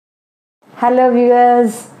Hello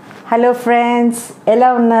viewers, hello friends, ఎలా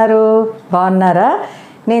ఉన్నారు? బాగున్నారా?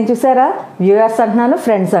 నేను చూసారా, వ్యూవర్స్ అంటున్నాను,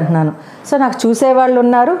 ఫ్రెండ్స్ అంటున్నాను. సో నాకు చూసేవాళ్ళు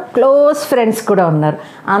ఉన్నారు, క్లోజ్ ఫ్రెండ్స్ కూడా ఉన్నారు.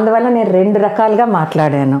 అందువల్ల నేను రెండు రకాలుగా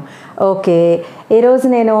మాట్లాడాను. ఓకే, ఈరోజు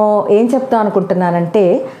నేను ఏం చెప్తాను అనుకుంటున్నానంటే,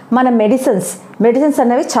 మన మెడిసిన్స్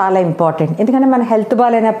అనేవి చాలా ఇంపార్టెంట్. ఎందుకంటే మన హెల్త్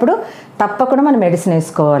బాగాలేనప్పుడు తప్పకుండా మనం మెడిసిన్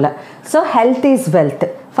వేసుకోవాలి. So health is wealth.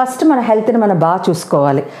 First మన హెల్త్ని మనం బాగా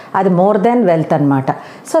చూసుకోవాలి, అది మోర్ దెన్ వెల్త్ అనమాట.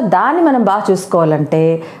 సో దాన్ని మనం బాగా చూసుకోవాలంటే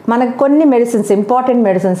మనకు కొన్ని ఇంపార్టెంట్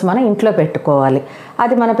మెడిసిన్స్ మనం ఇంట్లో పెట్టుకోవాలి.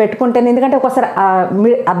 అది మనం పెట్టుకుంటే, ఎందుకంటే ఒకసారి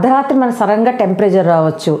అర్ధరాత్రి మన సడన్గా టెంపరేచర్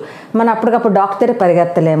రావచ్చు, మనం అప్పటికప్పుడు డాక్టర్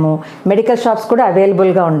పరిగెత్తలేము, మెడికల్ షాప్స్ కూడా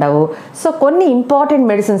అవైలబుల్గా ఉండవు. సో కొన్ని ఇంపార్టెంట్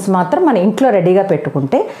మెడిసిన్స్ మాత్రం మన ఇంట్లో రెడీగా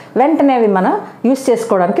పెట్టుకుంటే వెంటనే అవి మనం యూస్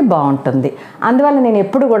చేసుకోవడానికి బాగుంటుంది. అందువల్ల నేను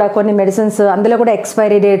ఎప్పుడు కూడా కొన్ని మెడిసిన్స్, అందులో కూడా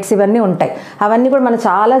ఎక్స్పైరీ డేట్స్ ఇవన్నీ ఉంటాయి, అవన్నీ కూడా మనం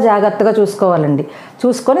చాలా జాగ్రత్తగా చూసుకోవాలండి.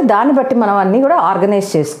 చూసుకొని దాన్ని బట్టి మనం అన్నీ కూడా ఆర్గనైజ్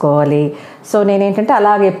చేసుకోవాలి. సో నేనేంటంటే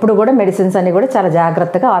అలాగే ఎప్పుడు కూడా మెడిసిన్స్ అన్నీ కూడా చాలా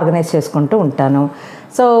జాగ్రత్తగా ఆర్గనైజ్ చేసుకుంటూ ఉంటాను.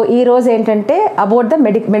 సో ఈరోజు ఏంటంటే అబౌట్ ద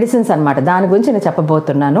మెడిసిన్స్ అనమాట, దాని గురించి నేను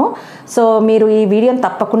చెప్పబోతున్నాను. సో మీరు ఈ వీడియోని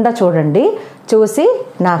తప్పకుండా చూడండి, చూసి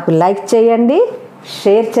నాకు లైక్ చేయండి,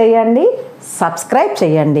 షేర్ చేయండి, సబ్స్క్రైబ్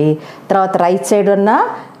చేయండి. తర్వాత రైట్ సైడ్ ఉన్న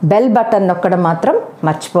బెల్ బటన్ నొక్కడం మాత్రం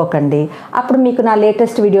మర్చిపోకండి. అప్పుడు మీకు నా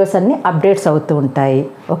లేటెస్ట్ వీడియోస్ అన్నీ అప్డేట్స్ అవుతూ ఉంటాయి.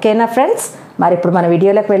 ఓకేనా ఫ్రెండ్స్? మరి ఇప్పుడు మన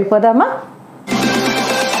వీడియోలోకి వెళ్ళిపోదామా?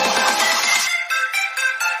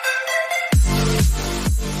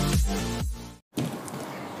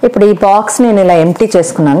 ఇప్పుడు ఈ బాక్స్ నేను ఇలా ఎంటీ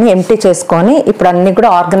చేసుకొని ఇప్పుడు అన్నీ కూడా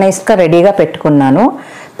ఆర్గనైజ్డ్గా రెడీగా పెట్టుకున్నాను.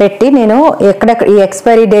 పెట్టి నేను ఎక్కడెక్కడ ఈ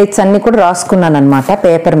ఎక్స్పైరీ డేట్స్ అన్నీ కూడా రాసుకున్నాను అనమాట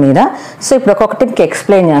పేపర్ మీద. సో ఇప్పుడు ఒక్కొక్కటి మీకు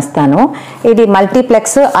ఎక్స్ప్లెయిన్ చేస్తాను. ఇది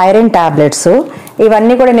మల్టీప్లెక్స్ ఐరన్ ట్యాబ్లెట్స్,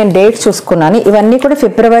 ఇవన్నీ కూడా నేను డేట్స్ చూసుకున్నాను. ఇవన్నీ కూడా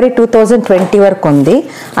ఫిబ్రవరి 2020 వరకు ఉంది.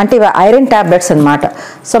 అంటే ఇవి ఐరన్ ట్యాబ్లెట్స్ అనమాట.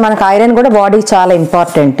 సో మనకు ఐరన్ కూడా బాడీకి చాలా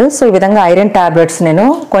ఇంపార్టెంట్. సో ఈ విధంగా ఐరన్ ట్యాబ్లెట్స్ నేను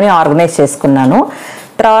కొని ఆర్గనైజ్ చేసుకున్నాను.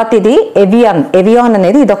 తర్వాత ఇది ఎవియాన్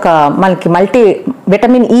అనేది ఇది ఒక మనకి మల్టీ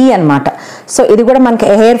విటమిన్ ఈ అనమాట. సో ఇది కూడా మనకి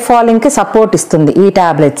హెయిర్ ఫాలింగ్కి సపోర్ట్ ఇస్తుంది ఈ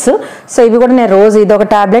ట్యాబ్లెట్స్. సో ఇవి కూడా నేను రోజు ఇదొక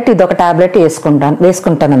ట్యాబ్లెట్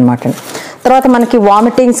వేసుకుంటాను అనమాట. తర్వాత మనకి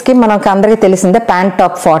వామిటింగ్స్కి మనకి అందరికీ తెలిసిందే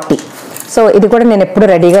ప్యాంటాప్ 40. సో ఇది కూడా నేను ఎప్పుడు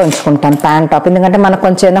రెడీగా ఉంచుకుంటాను ప్యాంటాప్. ఎందుకంటే మనకు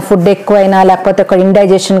కొంచెం ఏమైనా ఫుడ్ ఎక్కువైనా లేకపోతే ఒక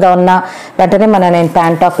ఇండైజెషన్గా ఉన్నా వెంటనే నేను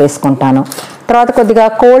ప్యాంటాప్ వేసుకుంటాను. తర్వాత కొద్దిగా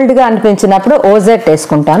కోల్డ్గా అనిపించినప్పుడు ఓజెట్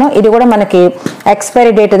వేసుకుంటాను. ఇది కూడా మనకి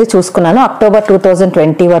ఎక్స్పైరీ డేట్ అది చూసుకున్నాను, అక్టోబర్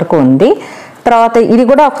 2020 వరకు ఉంది. తర్వాత ఇది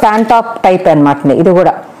కూడా ఒక ప్యాంటాప్ టైప్ అనమాట ఇది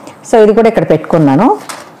కూడా. సో ఇది కూడా ఇక్కడ పెట్టుకున్నాను.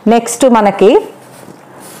 నెక్స్ట్ మనకి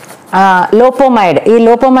లోపోమైడ్. ఈ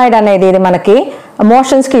లోపోమైడ్ అనేది ఇది మనకి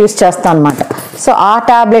మోషన్స్కి యూస్ చేస్తాం అనమాట. సో ఆ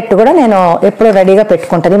ట్యాబ్లెట్ కూడా నేను ఎప్పుడు రెడీగా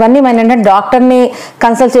పెట్టుకుంటాను. ఇవన్నీ ఏంటంటే డాక్టర్ని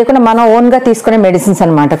కన్సల్ట్ చేయకుండా మనం ఓన్గా తీసుకునే మెడిసిన్స్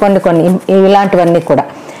అనమాట, కొన్ని ఇలాంటివన్నీ కూడా.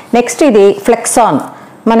 నెక్స్ట్ ఇది ఫ్లెక్సాన్,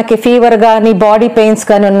 మనకి ఫీవర్ కానీ బాడీ పెయిన్స్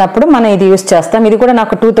కానీ ఉన్నప్పుడు మనం ఇది యూస్ చేస్తాం. ఇది కూడా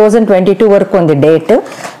నాకు 2022 వరకు ఉంది డేట్.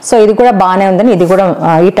 సో ఇది కూడా బాగానే ఉందని ఇది కూడా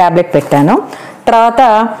ఈ ట్యాబ్లెట్ పెట్టాను. తర్వాత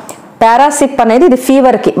పారాసిప్ అనేది ఇది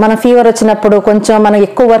ఫీవర్కి, మన ఫీవర్ వచ్చినప్పుడు కొంచెం మనం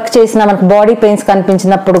ఎక్కువ వర్క్ చేసినా మనకు బాడీ పెయిన్స్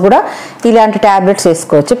కనిపించినప్పుడు కూడా ఇలాంటి ట్యాబ్లెట్స్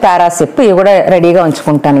వేసుకోవచ్చు. పారాసిప్ ఇవి కూడా రెడీగా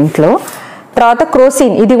ఉంచుకుంటాను ఇంట్లో. తర్వాత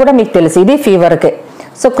క్రోసిన్, ఇది కూడా మీకు తెలుసు, ఇది ఫీవర్కే.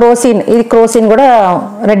 సో క్రోసిన్ కూడా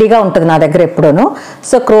రెడీగా ఉంటుంది నా దగ్గర ఎప్పుడూను.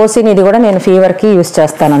 సో క్రోసిన్ ఇది కూడా నేను ఫీవర్కి యూస్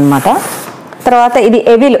చేస్తాను అనమాట. తర్వాత ఇది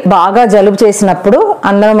ఎవిల్, బాగా జలుబు చేసినప్పుడు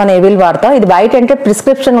అందరం మనం ఎవిల్ వాడతాం. ఇది బయట అంటే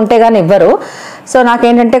ప్రిస్క్రిప్షన్ ఉంటే కానీ ఇవ్వరు. సో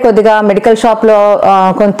నాకేంటంటే కొద్దిగా మెడికల్ షాప్లో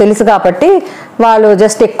కొంత తెలుసు కాబట్టి వాళ్ళు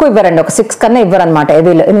జస్ట్ ఎక్కువ ఇవ్వరండి, ఒక 6 కన్నా ఇవ్వరనమాట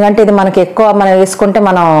ఎవిల్. ఎందుకంటే ఇది మనకి ఎక్కువ మనం వేసుకుంటే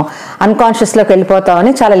మనం అన్కాన్షియస్లోకి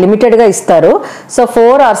వెళ్ళిపోతామని చాలా లిమిటెడ్గా ఇస్తారు. సో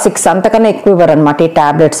 4 or 6 అంతకన్నా ఎక్కువ ఇవ్వరనమాట ఈ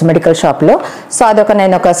ట్యాబ్లెట్స్ మెడికల్ షాప్లో. సో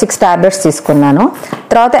నేను ఒక 6 ట్యాబ్లెట్స్ తీసుకున్నాను.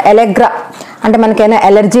 తర్వాత ఎలెగ్రా, అంటే మనకైనా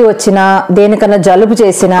ఎలర్జీ వచ్చినా దేనికన్నా జలుబు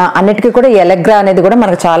చేసినా అన్నిటికీ కూడా ఈ ఎలెగ్రా అనేది కూడా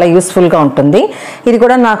మనకు చాలా యూస్ఫుల్గా ఉంటుంది. ఇది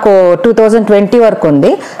కూడా నాకు 2020 వరకు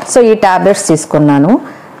ఉంది. సో ఈ ట్యాబ్లెట్స్ తీసుకున్నాను.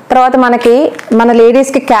 తర్వాత మన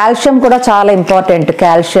లేడీస్కి కాల్షియం కూడా చాలా ఇంపార్టెంట్,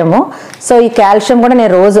 కాల్షియము. సో ఈ కాల్షియం కూడా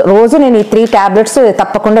నేను రోజు నేను ఈ 3 ట్యాబ్లెట్స్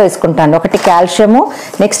తప్పకుండా వేసుకుంటాను. ఒకటి calcium,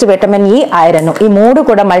 next vitamin E, iron, ఈ 3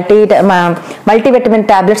 కూడా మల్టీవిటమిన్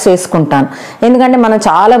ట్యాబ్లెట్స్ వేసుకుంటాను. ఎందుకంటే మనం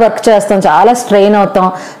చాలా వర్క్ చేస్తాం, చాలా స్ట్రెయిన్ అవుతాం.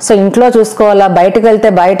 సో ఇంట్లో చూసుకోవాలా, బయటకు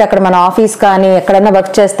వెళ్తే బయట అక్కడ మన ఆఫీస్ కానీ ఎక్కడైనా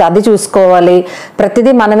వర్క్ చేస్తే అది చూసుకోవాలి,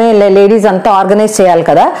 ప్రతిదీ మనమే లేడీస్ అంతా ఆర్గనైజ్ చేయాలి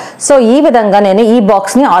కదా. సో ఈ విధంగా నేను ఈ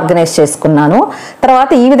బాక్స్ని ఆర్గనైజ్ చేసుకున్నాను.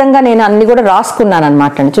 తర్వాత ఈ విధంగా నేను అన్ని కూడా రాసుకున్నాను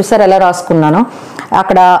అనమాట. చూసారు ఎలా రాసుకున్నాను?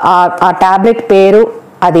 అక్కడ ఆ ట్యాబ్లెట్ పేరు,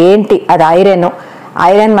 అదేంటి, అది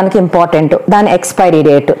ఐరన్ మనకి ఇంపార్టెంట్, దాని ఎక్స్పైరీ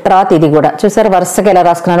డేట్. తర్వాత ఇది కూడా చూసారు వరుసగా ఎలా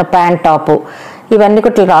రాసుకున్నాను, ప్యాంటాప్, ఇవన్నీ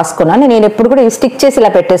కూడా ఇట్లా రాసుకున్నాను. నేను ఎప్పుడు కూడా ఇవి స్టిక్ చేసి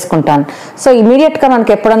ఇలా పెట్టేసుకుంటాను. సో ఇమీడియట్గా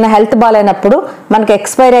మనకి ఎప్పుడన్నా హెల్త్ బాగాలేనప్పుడు మనకి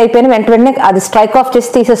ఎక్స్పైరీ అయిపోయిన వెంటనే అది స్ట్రైక్ ఆఫ్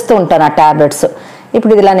చేసి తీసేస్తూ ఉంటాను ఆ ట్యాబ్లెట్స్.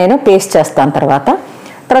 ఇప్పుడు ఇది ఇలా నేను పేస్ట్ చేస్తాను.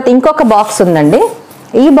 తర్వాత ఇంకొక బాక్స్ ఉందండి.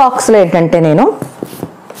 ఈ బాక్స్లో ఏంటంటే నేను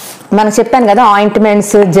మనకు చెప్పాను కదా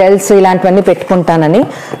ఆయింట్మెంట్స్, జెల్స్ ఇలాంటివన్నీ పెట్టుకుంటానని.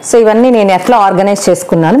 సో ఇవన్నీ నేను ఎట్లా ఆర్గనైజ్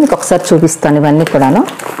చేసుకున్నాను మీకు ఒకసారి చూపిస్తాను. ఇవన్నీ కూడాను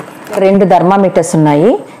 2 థర్మామీటర్స్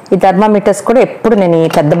ఉన్నాయి. ఈ థర్మామీటర్స్ కూడా ఎప్పుడు నేను ఈ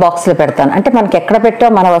పెద్ద బాక్స్లో పెడతాను. అంటే మనకి ఎక్కడ పెట్టో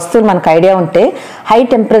మన వస్తువులు మనకు ఐడియా ఉంటే హై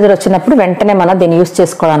టెంపరేచర్ వచ్చినప్పుడు వెంటనే మనం దీన్ని యూజ్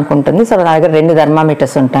చేసుకోవడానికి ఉంటుంది. సో నా దగ్గర 2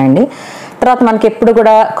 థర్మామీటర్స్ ఉంటాయండి. తర్వాత మనకి ఎప్పుడు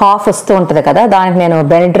కూడా కాఫ్ వస్తూ ఉంటుంది కదా, దానికి నేను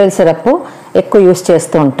బెనిడ్రిల్ సిరప్ ఎక్కువ యూజ్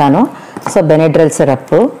చేస్తూ ఉంటాను. So బెనిడ్రిల్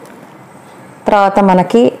syrup. తర్వాత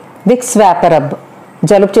మనకి విక్స్ వ్యాపరబ్,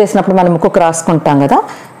 జలుబు చేసినప్పుడు మనం ముక్కుకు రాసుకుంటాం కదా,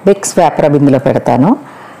 విక్స్ వ్యాపరబ్ ఇందులో పెడతాను.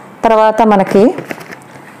 తర్వాత మనకి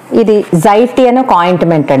ఇది జైటీ అనే ఒక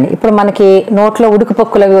ఆయింట్మెంట్ అండి. ఇప్పుడు మనకి నోట్లో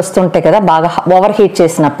ఉడుకుపొక్కులు అవి వస్తుంటాయి కదా, బాగా ఓవర్ హీట్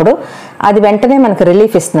చేసినప్పుడు అది వెంటనే మనకు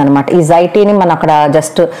రిలీఫ్ ఇస్తుంది అనమాట. ఈ జైటీని మనం అక్కడ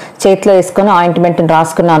జస్ట్ చేతిలో వేసుకొని ఆయింట్మెంట్ని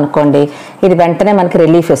రాసుకున్నాం అనుకోండి, ఇది వెంటనే మనకి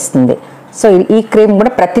రిలీఫ్ ఇస్తుంది. సో ఈ క్రీమ్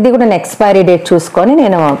కూడా ప్రతిదీ కూడా నేను ఎక్స్పైరీ డేట్ చూసుకొని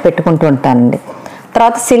నేను పెట్టుకుంటూ ఉంటానండి.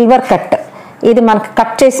 తర్వాత సిల్వర్ కట్, ఇది మనకు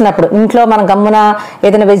కట్ చేసినప్పుడు ఇంట్లో మనం గమ్మున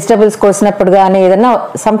ఏదైనా వెజిటబుల్స్ కోసినప్పుడు కానీ ఏదైనా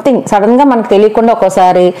సంథింగ్ సడన్గా మనకు తెలియకుండా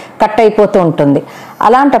ఒక్కోసారి కట్ అయిపోతూ ఉంటుంది.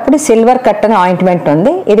 అలాంటప్పుడు సిల్వర్ కట్ అనే ఆయింట్మెంట్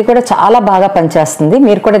ఉంది. ఇది కూడా చాలా బాగా పనిచేస్తుంది.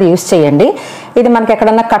 మీరు కూడా ఇది యూజ్ చేయండి. ఇది మనకి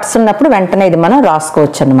ఎక్కడన్నా కట్స్ ఉన్నప్పుడు వెంటనే ఇది మనం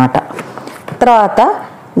రాసుకోవచ్చు అనమాట. తర్వాత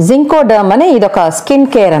జింకోడర్మ్ అని ఇది ఒక స్కిన్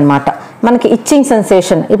కేర్ అనమాట. మనకి ఇచ్చింగ్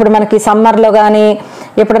సెన్సేషన్, ఇప్పుడు మనకి సమ్మర్లో కానీ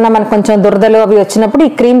ఎప్పుడన్నా మనకు కొంచెం దురదలు అవి వచ్చినప్పుడు ఈ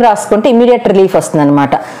క్రీమ్ రాసుకుంటే ఇమీడియట్ రిలీఫ్ వస్తుంది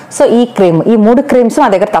అనమాట. సో ఈ 3 క్రీమ్స్ నా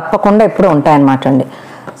దగ్గర తప్పకుండా ఎప్పుడు ఉంటాయన్నమాట అండి.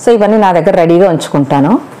 సో ఇవన్నీ నా దగ్గర రెడీగా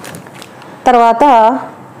ఉంచుకుంటాను. తర్వాత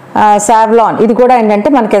సావ్లాన్, ఇది కూడా ఏంటంటే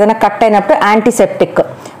మనకి ఏదైనా కట్ అయినప్పుడు యాంటీసెప్టిక్.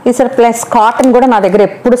 ఇది సార్ ప్లస్ కాటన్ కూడా నా దగ్గర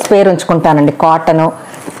ఎప్పుడు స్పేర్ ఉంచుకుంటానండి, కాటను.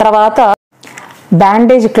 తర్వాత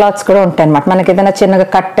బ్యాండేజ్ క్లాత్స్ కూడా ఉంటాయి అన్నమాట. మనకి ఏదైనా చిన్నగా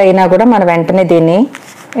కట్ అయినా కూడా మనం వెంటనే దీన్ని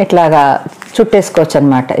ఇట్లాగా చుట్టేసుకోవచ్చు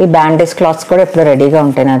అనమాట. ఈ బ్యాండేజ్ క్లాత్స్ కూడా ఎప్పుడు రెడీగా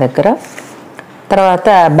ఉంటాయి నా దగ్గర. తర్వాత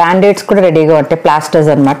బ్యాండేడ్స్ కూడా రెడీగా ఉంటాయి, ప్లాస్టర్స్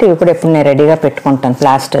అనమాట. ఇవి కూడా ఎప్పుడు నేను రెడీగా పెట్టుకుంటాను,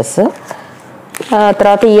 ప్లాస్టర్స్.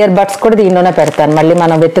 తర్వాత ఇయర్ బడ్స్ కూడా దీనిలోనే పెడతాను, మళ్ళీ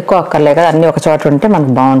మనం వెతుక్కోక్కర్లే కదా, అన్నీ ఒక చోట ఉంటే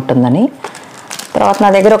మనకు బాగుంటుందని. తర్వాత నా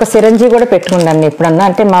దగ్గర ఒక సిరంజీ కూడా పెట్టుకుంటాను ఎప్పుడన్నా,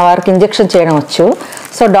 అంటే మా వారికి ఇంజెక్షన్ చేయడం వచ్చు.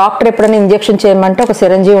 సో డాక్టర్ ఎప్పుడైనా ఇంజెక్షన్ చేయమంటే ఒక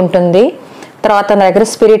సిరంజీ ఉంటుంది. తర్వాత నా దగ్గర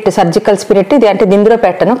స్పిరిట్, సర్జికల్ స్పిరిట్, ఇది అంటే ఇందులో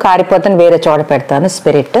పెట్టను, కారిపోతాను వేరే చోట పెడతాను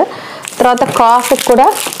స్పిరిట్. తర్వాత కాఫ్ కూడా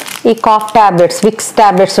ఈ కాఫ్ ట్యాబ్లెట్స్, విక్స్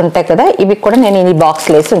ట్యాబ్లెట్స్ ఉంటాయి కదా, ఇవి కూడా నేను ఈ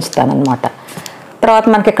బాక్స్లో వేసి ఉంచుతాను అనమాట. తర్వాత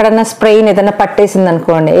మనకి ఎక్కడన్నా స్ప్రెయిన్ ఏదైనా పట్టేసింది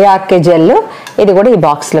అనుకోండి, ARK జెల్, ఇది కూడా ఈ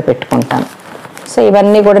బాక్స్లో పెట్టుకుంటాను. సో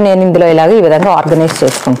ఇవన్నీ కూడా నేను ఇందులో ఇలాగ ఈ విధంగా ఆర్గనైజ్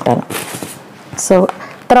చేసుకుంటాను. సో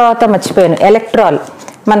తర్వాత మర్చిపోయాను, ఎలక్ట్రాల్.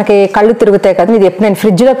 మనకి కళ్ళు తిరుగుతాయి కదా, ఇది ఎప్పుడు నేను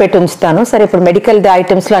ఫ్రిడ్జ్లో పెట్టి ఉంచుతాను. సరే ఇప్పుడు మెడికల్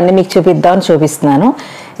ఐటమ్స్లో అన్ని మీకు చూపిద్దామని చూపిస్తున్నాను.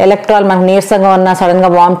 ఎలక్ట్రాల్ మనకు నీరసంగా ఉన్నా, సడన్గా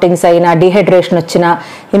వామిటింగ్స్ అయినా, డిహైడ్రేషన్ వచ్చినా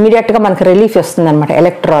ఇమీడియట్గా మనకు రిలీఫ్ వస్తుంది అనమాట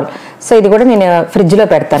ఎలక్ట్రాల్. సో ఇది కూడా నేను ఫ్రిడ్జ్లో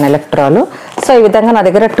పెడతాను ఎలక్ట్రాల్. సో ఈ విధంగా నా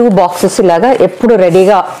దగ్గర 2 బాక్సెస్ ఇలాగా ఎప్పుడు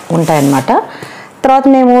రెడీగా ఉంటాయన్నమాట. తర్వాత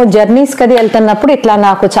మేము జర్నీస్కి అది వెళ్తున్నప్పుడు ఇట్లా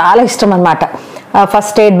నాకు చాలా ఇష్టం అనమాట.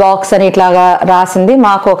 ఫస్ట్ ఎయిడ్ బాక్స్ అని ఇట్లాగా రాసింది.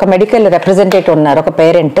 మాకు ఒక మెడికల్ రిప్రజెంటేటివ్ ఉన్నారు, ఒక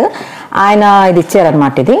పేరెంట్, ఆయన ఇది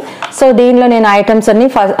ఇచ్చారనమాట ఇది. సో దీనిలో నేను ఐటమ్స్ అన్ని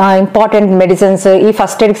ఇంపార్టెంట్ మెడిసిన్స్, ఈ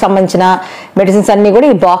ఫస్ట్ ఎయిడ్కి సంబంధించిన మెడిసిన్స్ అన్నీ కూడా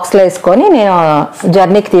ఈ బాక్స్లో వేసుకొని నేను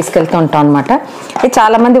జర్నీకి తీసుకెళ్తూ ఉంటాను అనమాట. ఇది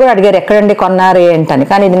చాలామంది కూడా అడిగారు ఎక్కడండి కొన్నారు ఏంటని,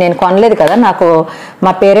 కానీ ఇది నేను కొనలేదు కదా, నాకు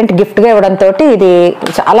మా పేరెంట్ గిఫ్ట్గా ఇవ్వడంతో ఇది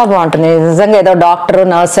చాలా బాగుంటుంది. నిజంగా ఏదో డాక్టర్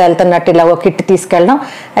నర్స్ వెళ్తున్నట్టు ఇలా ఒక కిట్ తీసుకెళ్ళడం,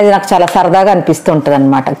 అది నాకు చాలా సరదాగా అనిపిస్తూ ఉంటుంది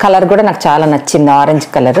అనమాట. కలర్ కూడా నాకు చాలా నచ్చింది, ఆరెంజ్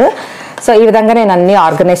కలర్. సో ఈ విధంగా నేను అన్ని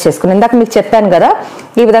ఆర్గనైజ్ చేసుకున్నాను. ఇందాక మీకు చెప్పాను కదా,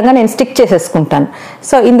 ఈ విధంగా నేను స్టిక్ చేసేసుకుంటాను.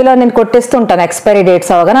 సో ఇందులో నేను కొట్టేస్తూ ఉంటాను, ఎక్స్పైరీ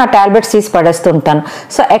డేట్స్ అవగానే ఆ టాబ్లెట్స్ తీసి పడేస్తూ ఉంటాను.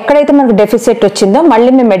 సో ఎక్కడైతే మనకు డెఫిసిట్ వచ్చిందో మళ్ళీ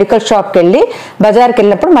మేము మెడికల్ షాప్కి వెళ్ళి, బజార్కి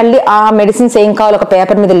వెళ్ళినప్పుడు మళ్ళీ ఆ మెడిసిన్స్ ఏం కావాలో ఒక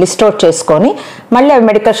పేపర్ మీద లిస్ట్ అవుట్ చేసుకొని మళ్ళీ అవి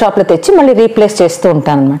మెడికల్ షాప్లో తెచ్చి మళ్ళీ రీప్లేస్ చేస్తూ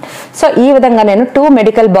ఉంటాను అనమాట. సో ఈ విధంగా నేను 2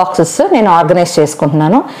 మెడికల్ బాక్సెస్ నేను ఆర్గనైజ్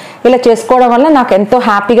చేసుకుంటున్నాను. ఇలా చేసుకోవడం వల్ల నాకు ఎంతో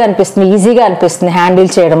హ్యాపీగా అనిపిస్తుంది, ఈజీగా అనిపిస్తుంది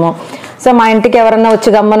హ్యాండిల్ చేయడము. సో మా ఇంటికి ఎవరన్నా వచ్చి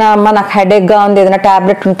గమ్మన అమ్మ నాకు హెడేక్గా ఉంది, ఏదైనా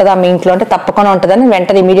ట్యాబ్లెట్ ఉంటుందా మీ ఇంట్లో అంటే తప్పకుండా ఉంటుందని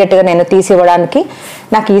వెంటనే ఇమీడియట్గా నేను తీసి ఇవ్వడానికి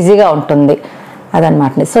నాకు ఈజీగా ఉంటుంది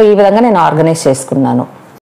అదనమాట. సో ఈ విధంగా నేను ఆర్గనైజ్ చేసుకున్నాను.